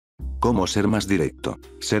¿Cómo ser más directo?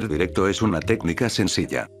 Ser directo es una técnica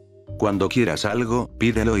sencilla. Cuando quieras algo,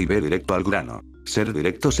 pídelo y ve directo al grano. Ser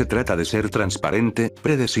directo se trata de ser transparente,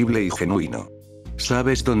 predecible y genuino.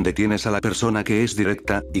 Sabes dónde tienes a la persona que es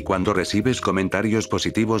directa, y cuando recibes comentarios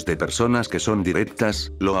positivos de personas que son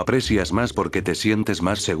directas, lo aprecias más porque te sientes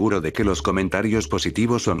más seguro de que los comentarios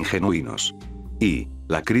positivos son genuinos. Y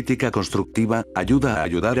la crítica constructiva ayuda a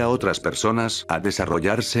ayudar a otras personas a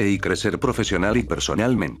desarrollarse y crecer profesional y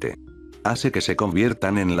personalmente. Hace que se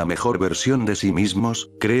conviertan en la mejor versión de sí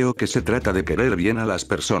mismos. Creo que se trata de querer bien a las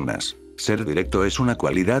personas. Ser directo es una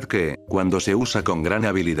cualidad que, cuando se usa con gran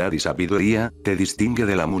habilidad y sabiduría, te distingue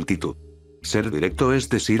de la multitud. Ser directo es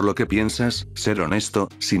decir lo que piensas, ser honesto,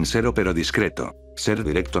 sincero pero discreto. Ser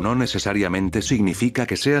directo no necesariamente significa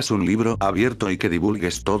que seas un libro abierto y que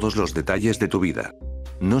divulgues todos los detalles de tu vida.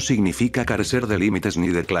 No significa carecer de límites ni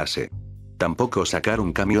de clase. Tampoco sacar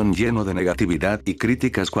un camión lleno de negatividad y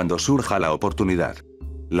críticas cuando surja la oportunidad.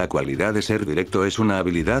 La cualidad de ser directo es una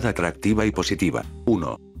habilidad atractiva y positiva.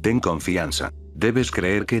 1. Ten confianza. Debes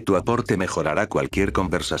creer que tu aporte mejorará cualquier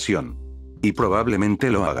conversación. Y probablemente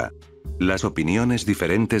lo haga. Las opiniones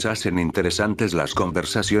diferentes hacen interesantes las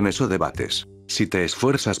conversaciones o debates. Si te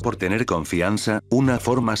esfuerzas por tener confianza, una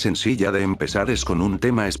forma sencilla de empezar es con un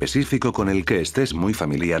tema específico con el que estés muy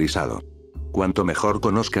familiarizado. Cuanto mejor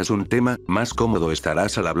conozcas un tema, más cómodo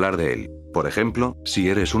estarás al hablar de él. Por ejemplo, si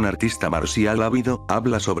eres un artista marcial ávido,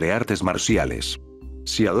 habla sobre artes marciales.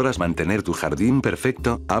 Si adoras mantener tu jardín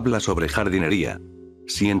perfecto, habla sobre jardinería.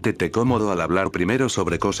 Siéntete cómodo al hablar primero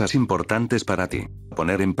sobre cosas importantes para ti.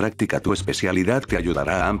 Poner en práctica tu especialidad te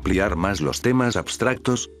ayudará a ampliar más los temas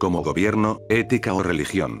abstractos, como gobierno, ética o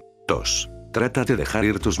religión. 2. Trata de dejar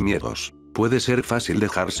ir tus miedos. Puede ser fácil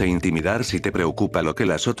dejarse intimidar si te preocupa lo que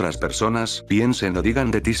las otras personas piensen o digan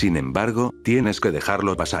de ti, sin embargo, tienes que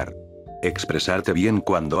dejarlo pasar. Expresarte bien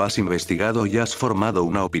cuando has investigado y has formado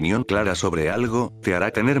una opinión clara sobre algo, te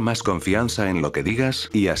hará tener más confianza en lo que digas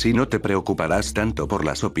y así no te preocuparás tanto por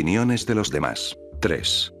las opiniones de los demás.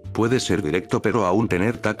 3. Puedes ser directo pero aún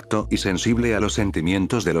tener tacto y sensible a los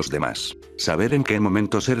sentimientos de los demás. Saber en qué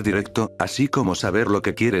momento ser directo, así como saber lo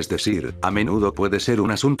que quieres decir, a menudo puede ser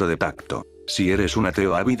un asunto de tacto. Si eres un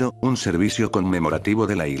ateo ávido, un servicio conmemorativo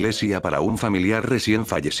de la iglesia para un familiar recién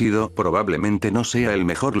fallecido probablemente no sea el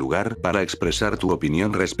mejor lugar para expresar tu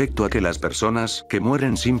opinión respecto a que las personas que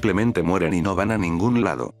mueren simplemente mueren y no van a ningún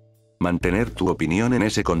lado. Mantener tu opinión en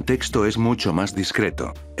ese contexto es mucho más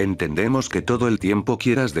discreto. Entendemos que todo el tiempo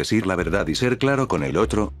quieras decir la verdad y ser claro con el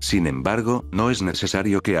otro, sin embargo, no es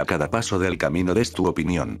necesario que a cada paso del camino des tu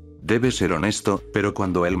opinión. Debes ser honesto, pero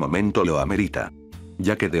cuando el momento lo amerita.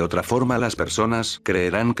 Ya que de otra forma las personas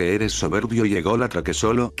creerán que eres soberbio y ególatra que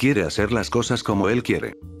solo quiere hacer las cosas como él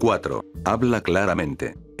quiere. 4. Habla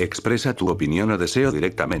claramente. Expresa tu opinión o deseo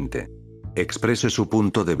directamente. Exprese su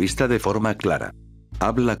punto de vista de forma clara.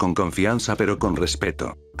 Habla con confianza pero con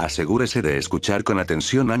respeto. Asegúrese de escuchar con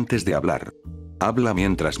atención antes de hablar. Habla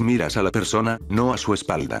mientras miras a la persona, no a su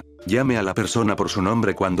espalda. Llame a la persona por su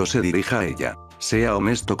nombre cuando se dirija a ella. Sea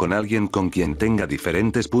honesto con alguien con quien tenga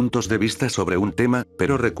diferentes puntos de vista sobre un tema,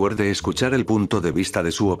 pero recuerde escuchar el punto de vista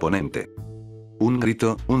de su oponente. Un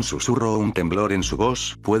grito, un susurro o un temblor en su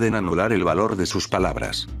voz pueden anular el valor de sus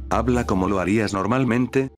palabras. Habla como lo harías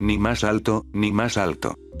normalmente, ni más alto, ni más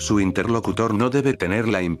alto. Su interlocutor no debe tener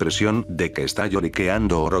la impresión de que está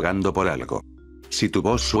lloriqueando o rogando por algo. Si tu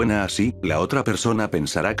voz suena así, la otra persona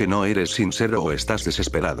pensará que no eres sincero o estás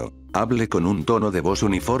desesperado. Hable con un tono de voz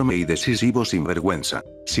uniforme y decisivo sin vergüenza.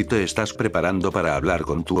 Si te estás preparando para hablar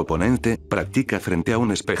con tu oponente, practica frente a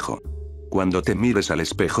un espejo. Cuando te mires al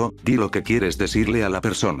espejo, di lo que quieres decirle a la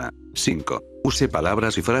persona. 5. Use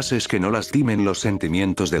palabras y frases que no lastimen los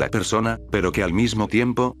sentimientos de la persona, pero que al mismo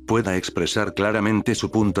tiempo, pueda expresar claramente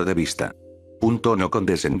su punto de vista. Un tono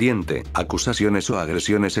condescendiente, acusaciones o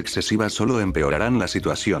agresiones excesivas solo empeorarán la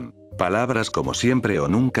situación. Palabras como siempre o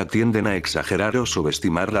nunca tienden a exagerar o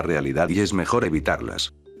subestimar la realidad y es mejor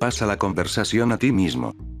evitarlas. Pasa la conversación a ti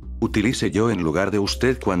mismo. Utilice yo en lugar de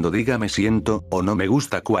usted cuando diga me siento, o no me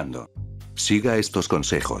gusta cuando. Siga estos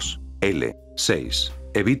consejos. 6.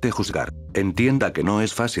 Evite juzgar. Entienda que no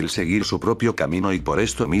es fácil seguir su propio camino y por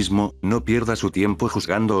esto mismo, no pierda su tiempo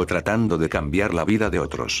juzgando o tratando de cambiar la vida de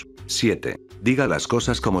otros. 7. Diga las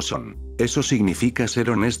cosas como son. Eso significa ser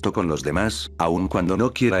honesto con los demás, aun cuando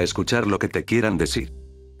no quiera escuchar lo que te quieran decir.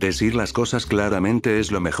 Decir las cosas claramente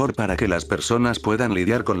es lo mejor para que las personas puedan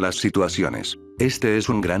lidiar con las situaciones. Este es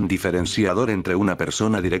un gran diferenciador entre una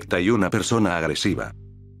persona directa y una persona agresiva.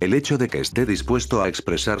 El hecho de que esté dispuesto a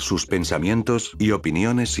expresar sus pensamientos y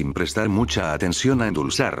opiniones sin prestar mucha atención a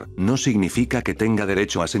endulzar, no significa que tenga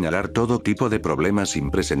derecho a señalar todo tipo de problemas sin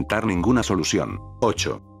presentar ninguna solución.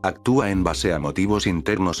 8. Actúa en base a motivos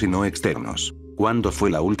internos y no externos. ¿Cuándo fue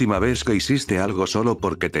la última vez que hiciste algo solo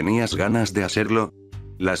porque tenías ganas de hacerlo?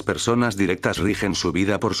 Las personas directas rigen su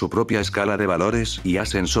vida por su propia escala de valores y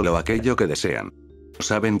hacen solo aquello que desean.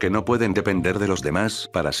 Saben que no pueden depender de los demás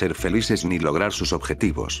para ser felices ni lograr sus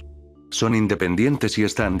objetivos. Son independientes y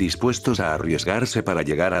están dispuestos a arriesgarse para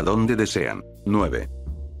llegar a donde desean. 9.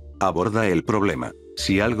 Aborda el problema.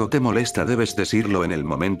 Si algo te molesta debes decirlo en el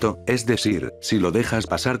momento, es decir, si lo dejas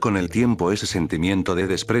pasar con el tiempo ese sentimiento de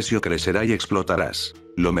desprecio crecerá y explotarás.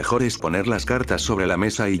 Lo mejor es poner las cartas sobre la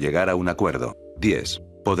mesa y llegar a un acuerdo. 10.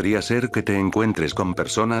 Podría ser que te encuentres con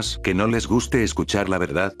personas que no les guste escuchar la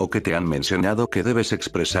verdad o que te han mencionado que debes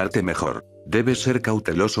expresarte mejor. Debes ser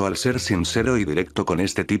cauteloso al ser sincero y directo con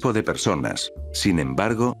este tipo de personas. Sin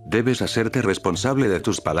embargo, debes hacerte responsable de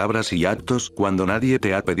tus palabras y actos cuando nadie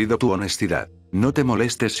te ha pedido tu honestidad. No te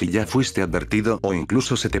molestes si ya fuiste advertido o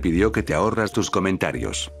incluso se te pidió que te ahorras tus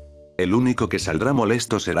comentarios. El único que saldrá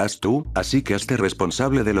molesto serás tú, así que hazte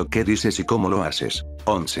responsable de lo que dices y cómo lo haces.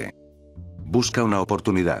 11. Busca una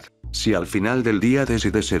oportunidad. Si al final del día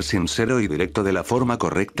decides ser sincero y directo de la forma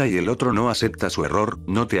correcta y el otro no acepta su error,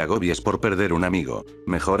 no te agobies por perder un amigo.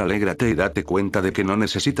 Mejor alégrate y date cuenta de que no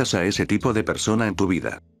necesitas a ese tipo de persona en tu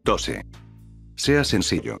vida. 12. Sea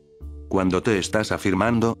sencillo. Cuando te estás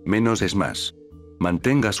afirmando, menos es más.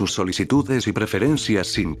 Mantenga sus solicitudes y preferencias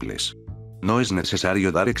simples. No es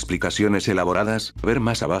necesario dar explicaciones elaboradas, ver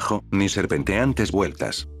más abajo, ni serpenteantes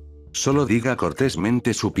vueltas. Solo diga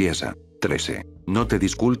cortésmente su pieza. 13. No te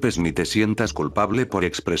disculpes ni te sientas culpable por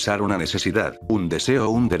expresar una necesidad, un deseo o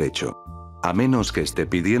un derecho. A menos que esté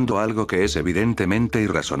pidiendo algo que es evidentemente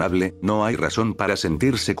irrazonable, no hay razón para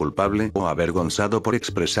sentirse culpable o avergonzado por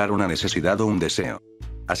expresar una necesidad o un deseo.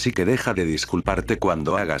 Así que deja de disculparte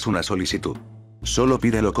cuando hagas una solicitud. Solo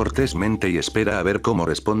pídelo cortésmente y espera a ver cómo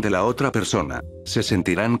responde la otra persona. Se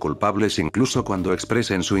sentirán culpables incluso cuando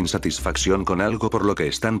expresen su insatisfacción con algo por lo que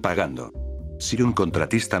están pagando. Si un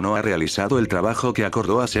contratista no ha realizado el trabajo que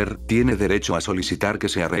acordó hacer, tiene derecho a solicitar que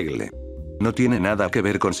se arregle. No tiene nada que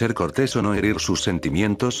ver con ser cortés o no herir sus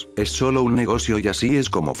sentimientos, es solo un negocio y así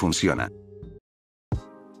es como funciona.